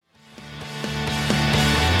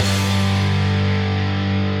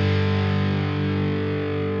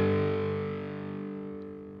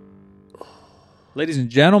Ladies and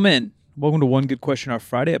gentlemen, welcome to One Good Question, our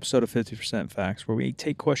Friday episode of 50% Facts, where we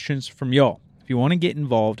take questions from y'all. If you want to get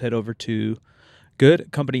involved, head over to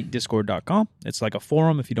goodcompanydiscord.com. It's like a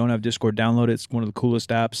forum. If you don't have Discord, download it. It's one of the coolest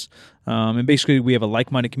apps. And basically, we have a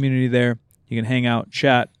like-minded community there. You can hang out,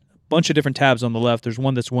 chat, a bunch of different tabs on the left. There's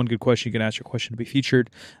one that's One Good Question. You can ask your question to be featured.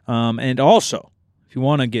 And also, if you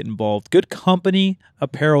want to get involved,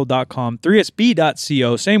 goodcompanyapparel.com,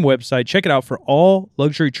 3sb.co, same website. Check it out for all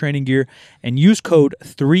luxury training gear and use code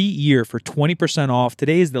 3YEAR for 20% off.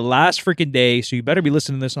 Today is the last freaking day, so you better be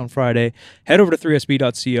listening to this on Friday. Head over to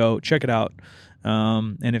 3sb.co, check it out.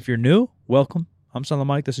 And if you're new, welcome. I'm Son of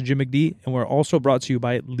Mike, this is Jim McD, and we're also brought to you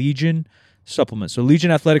by Legion Supplements. So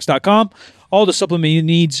legionathletics.com, all the supplement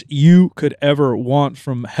needs you could ever want,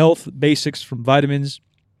 from health basics, from vitamins,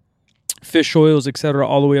 fish oils, etc.,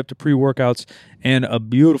 all the way up to pre-workouts and a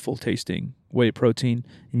beautiful tasting whey protein.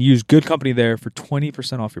 And use Good Company there for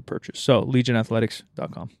 20% off your purchase. So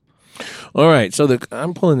legionathletics.com. All right, so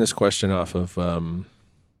I'm pulling this question off of the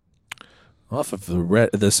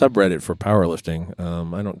subreddit for powerlifting.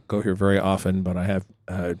 I don't go here very often, but I have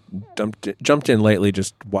jumped in lately,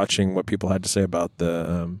 just watching what people had to say about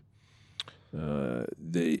the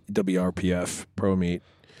WRPF Pro Meet.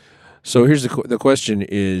 So here's the question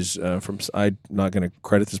is from, I'm not going to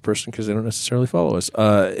credit this person because they don't necessarily follow us.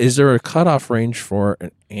 Is there a cutoff range for an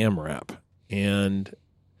AMRAP? And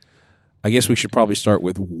I guess we should probably start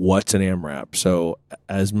with what's an AMRAP. So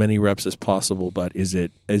as many reps as possible, but is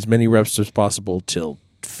it as many reps as possible till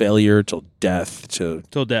failure, till death? Till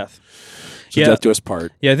death. So death do us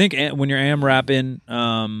part. Yeah, I think when you're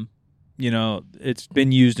AMRAPing, it's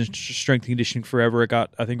been used in strength and conditioning forever. It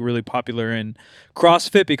got, I think, really popular in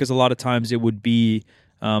CrossFit because a lot of times it would be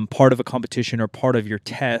part of a competition or part of your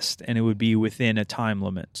test, and it would be within a time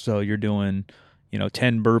limit. So you're doing, 10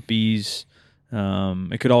 burpees.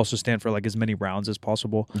 It could also stand for like as many rounds as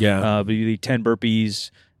possible. Yeah. But you do 10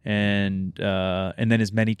 burpees and then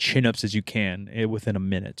as many chin-ups as you can within a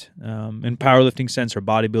minute. In powerlifting sense or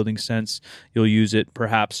bodybuilding sense, you'll use it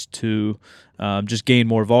perhaps to just gain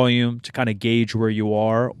more volume, to kind of gauge where you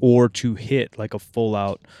are, or to hit like a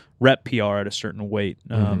full-out rep PR at a certain weight.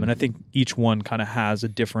 And I think each one kind of has a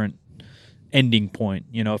different ending point.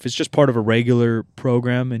 If it's just part of a regular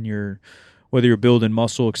program and whether you're building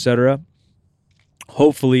muscle, etc.,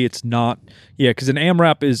 hopefully it's not, because an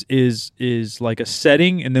AMRAP is like a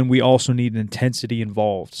setting, and then we also need an intensity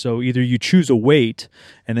involved. So either you choose a weight,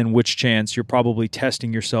 and then which chance you're probably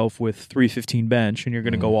testing yourself with 315 bench, and you're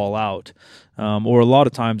going to go all out. Or a lot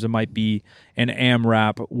of times it might be an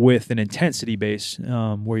AMRAP with an intensity base,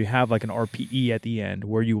 where you have like an RPE at the end,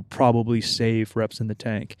 where you probably save reps in the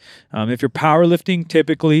tank. If you're powerlifting,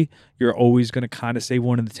 typically you're always going to kind of save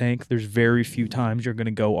one in the tank. There's very few times you're going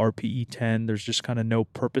to go RPE 10. There's just kind of no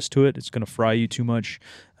purpose to it. It's going to fry you too much.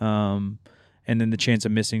 And then the chance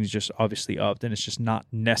of missing is just obviously upped, and it's just not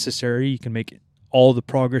necessary. You can make all the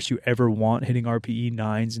progress you ever want hitting RPE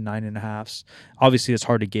 9s and 9.5s. Obviously, it's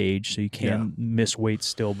hard to gauge, so you can miss weights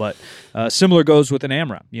still. But similar goes with an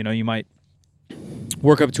AMRAP. You might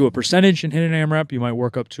work up to a percentage and hit an AMRAP. You might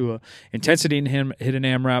work up to a intensity and hit an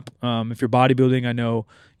AMRAP. If you're bodybuilding, I know,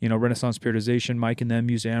 Renaissance Periodization, Mike and them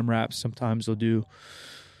use AMRAPs. Sometimes you'll do,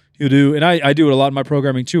 and I do it a lot in my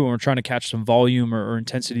programming too. When we're trying to catch some volume or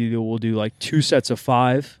intensity, we'll do like 2 sets of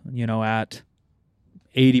 5, at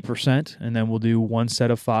 80%, and then we'll do 1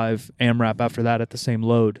 set of 5 AMRAP after that at the same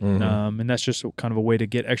load. And that's just kind of a way to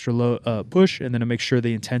get extra push, and then to make sure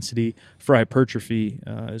the intensity for hypertrophy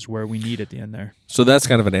is where we need at the end there. So that's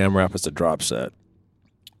kind of an AMRAP as a drop set.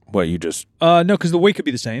 What you just no, because the weight could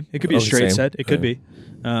be the same. It could be a straight set. It could be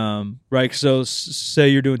right. So say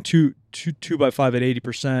you're doing two by 5 at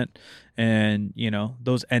 80%, and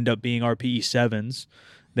those end up being RPE 7s.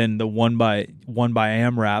 Then the 1 by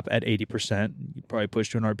AMRAP at 80%, you probably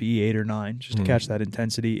push to an RPE 8 or 9 just to catch that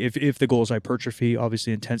intensity. If the goal is hypertrophy,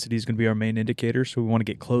 obviously intensity is going to be our main indicator, so we want to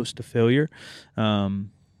get close to failure.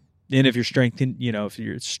 And if your strength, if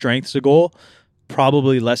your strength's a goal,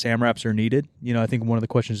 probably less AMRAPs are needed. I think one of the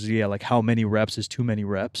questions is, like how many reps is too many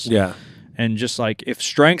reps? Yeah. And just like if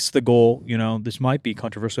strength's the goal, this might be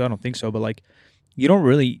controversial. I don't think so, but like you don't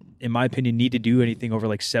really, in my opinion, need to do anything over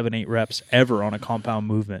like 7-8 reps ever on a compound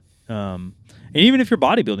movement. And even if you're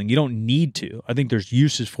bodybuilding, you don't need to. I think there's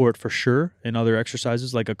uses for it for sure in other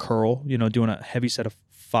exercises, like a curl. Doing a heavy set of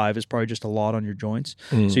 5 is probably just a lot on your joints.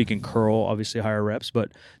 So you can curl, obviously, higher reps.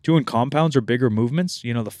 But doing compounds or bigger movements,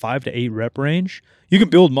 the 5 to 8 rep range, you can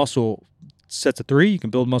build muscle sets of 3. You can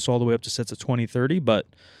build muscle all the way up to sets of 20, 30. But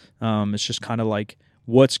it's just kind of like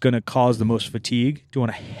what's going to cause the most fatigue. Doing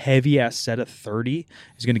a heavy ass set of 30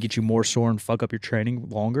 is going to get you more sore and fuck up your training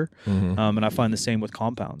longer. And I find the same with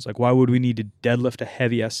compounds. Like, why would we need to deadlift a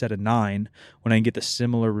heavy ass set of 9 when I can get the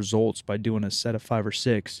similar results by doing a set of 5 or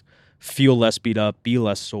 6, feel less beat up, be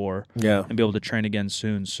less sore, and be able to train again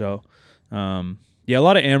soon. So, yeah, a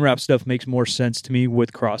lot of AMRAP stuff makes more sense to me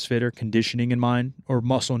with CrossFit or conditioning in mind, or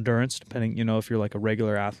muscle endurance, depending, if you're like a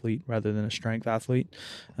regular athlete rather than a strength athlete.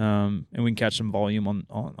 And we can catch some volume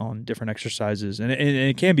on different exercises. And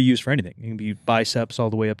it can be used for anything. It can be biceps all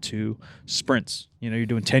the way up to sprints. You're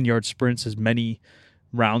doing 10-yard sprints, as many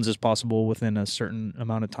rounds as possible within a certain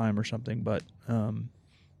amount of time or something. But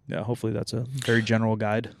yeah, hopefully that's a very general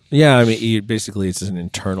guide. Yeah, I mean, basically it's an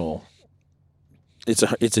internal... It's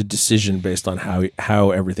a decision based on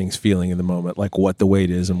how everything's feeling in the moment, like what the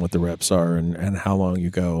weight is and what the reps are and how long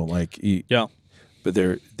you go. But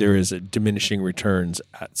there is a diminishing returns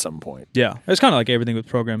at some point. Yeah, it's kind of like everything with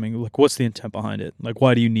programming. Like, what's the intent behind it? Like,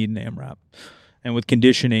 why do you need an AMRAP? And with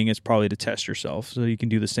conditioning, it's probably to test yourself, so you can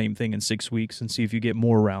do the same thing in 6 weeks and see if you get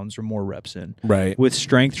more rounds or more reps in. Right. With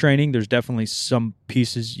strength training, there's definitely some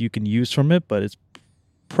pieces you can use from it, but it's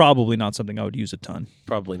probably not something I would use a ton.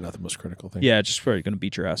 Probably not the most critical thing. Yeah, just probably going to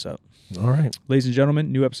beat your ass up. All right. Ladies and gentlemen,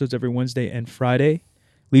 new episodes every Wednesday and Friday.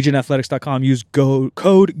 LegionAthletics.com. Use code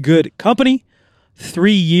GOODCOMPANY.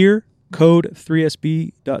 3-year code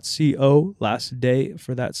 3sb.co. Last day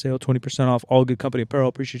for that sale. 20% off all Good Company apparel.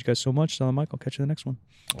 Appreciate you guys so much. So I'm Mike. I'll catch you in the next one.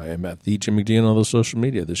 I am at the Jim McD on all those social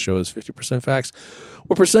media. This show is 50% facts.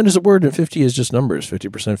 What percent is a word and 50 is just numbers.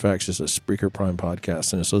 50% facts is a Spreaker Prime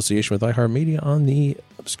podcast in association with iHeartMedia on the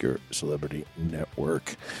Obscure Celebrity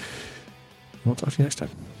Network. We'll talk to you next time.